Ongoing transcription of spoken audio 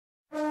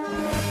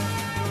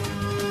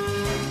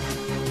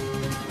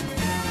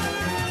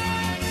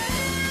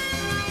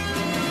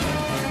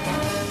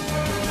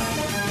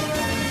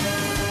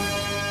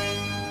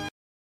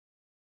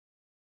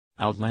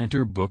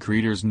Outlander book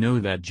readers know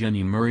that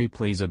Jenny Murray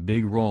plays a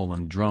big role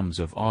in Drums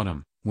of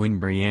Autumn, when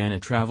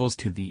Brianna travels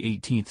to the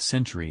 18th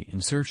century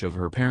in search of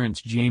her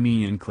parents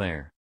Jamie and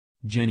Claire.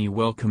 Jenny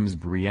welcomes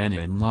Brianna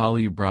in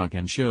Lollybrook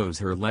and shows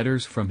her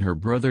letters from her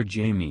brother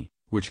Jamie,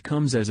 which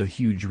comes as a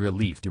huge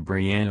relief to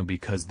Brianna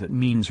because that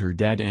means her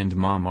dad and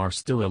mom are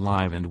still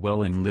alive and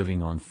well and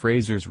living on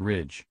Fraser's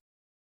Ridge.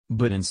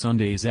 But in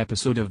Sunday's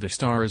episode of the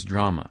Star's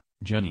drama,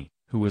 Jenny,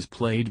 who was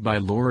played by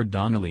Laura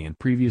Donnelly in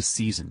previous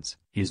seasons,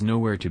 is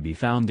nowhere to be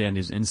found and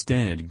is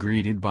instead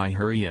greeted by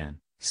her Ian,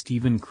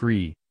 Stephen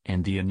Cree,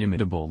 and the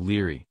inimitable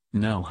Leary,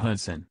 Nell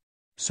Hudson.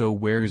 So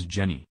where's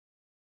Jenny?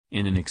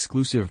 In an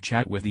exclusive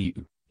chat with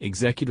EU,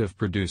 executive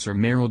producer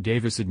Meryl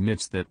Davis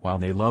admits that while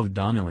they love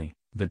Donnelly,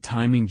 the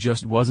timing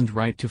just wasn't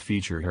right to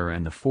feature her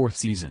in the fourth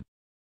season.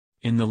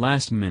 In the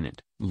last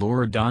minute,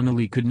 Laura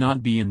Donnelly could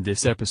not be in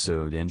this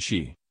episode and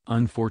she,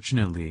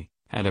 unfortunately,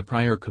 had a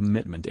prior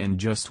commitment and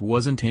just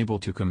wasn't able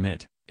to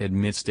commit,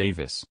 admits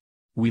Davis.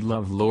 We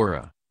love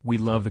Laura, we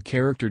love the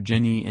character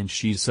Jenny and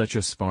she's such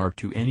a spark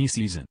to any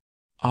season.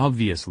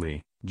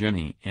 Obviously,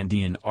 Jenny and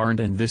Ian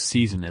aren't in this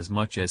season as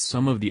much as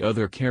some of the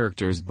other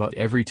characters, but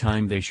every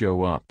time they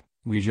show up,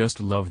 we just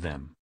love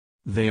them.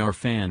 They are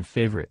fan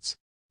favorites.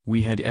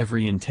 We had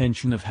every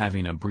intention of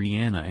having a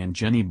Brianna and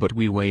Jenny, but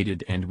we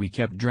waited and we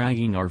kept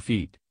dragging our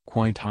feet,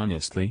 quite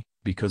honestly,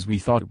 because we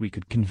thought we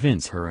could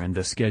convince her and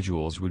the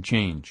schedules would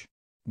change.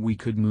 We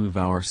could move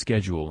our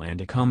schedule and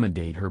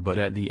accommodate her, but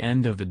at the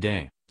end of the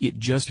day, it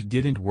just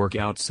didn't work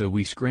out, so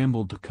we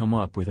scrambled to come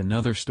up with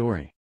another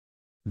story.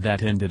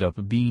 That ended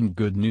up being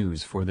good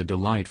news for the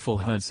delightful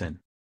Hudson.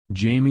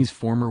 Jamie's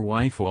former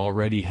wife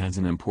already has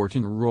an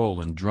important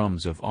role in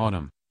Drums of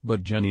Autumn,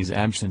 but Jenny's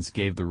absence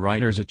gave the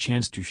writers a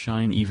chance to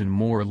shine even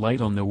more light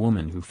on the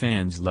woman who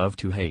fans love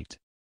to hate.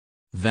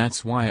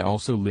 That's why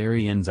also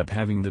Larry ends up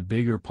having the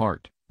bigger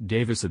part,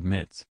 Davis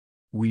admits.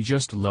 We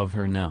just love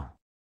her now.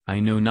 I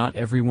know not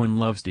everyone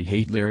loves to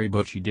hate Larry,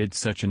 but she did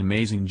such an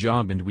amazing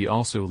job, and we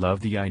also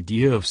love the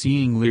idea of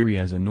seeing Larry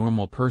as a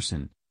normal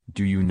person.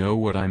 Do you know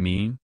what I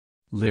mean?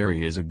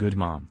 Larry is a good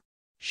mom.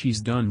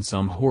 She's done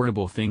some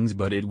horrible things,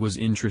 but it was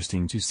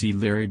interesting to see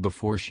Larry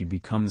before she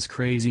becomes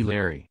crazy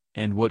Larry,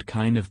 and what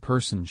kind of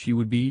person she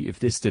would be if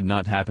this did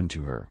not happen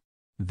to her.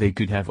 They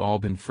could have all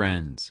been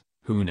friends,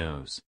 who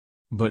knows?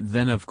 But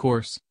then of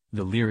course,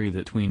 the Larry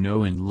that we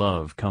know and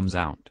love comes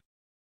out.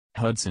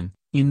 Hudson,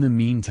 in the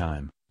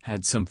meantime,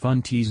 had some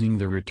fun teasing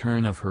the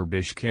return of her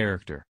Bish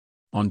character.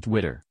 On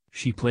Twitter,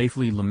 she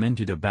playfully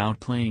lamented about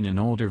playing an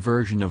older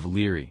version of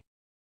Leary.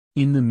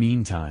 In the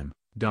meantime,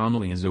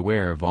 Donnelly is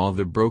aware of all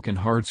the broken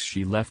hearts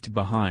she left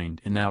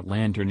behind in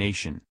Outlander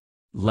Nation.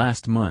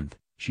 Last month,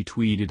 she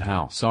tweeted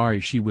how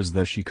sorry she was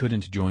that she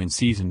couldn't join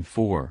season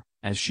 4,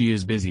 as she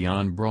is busy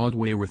on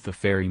Broadway with The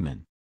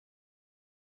Ferryman.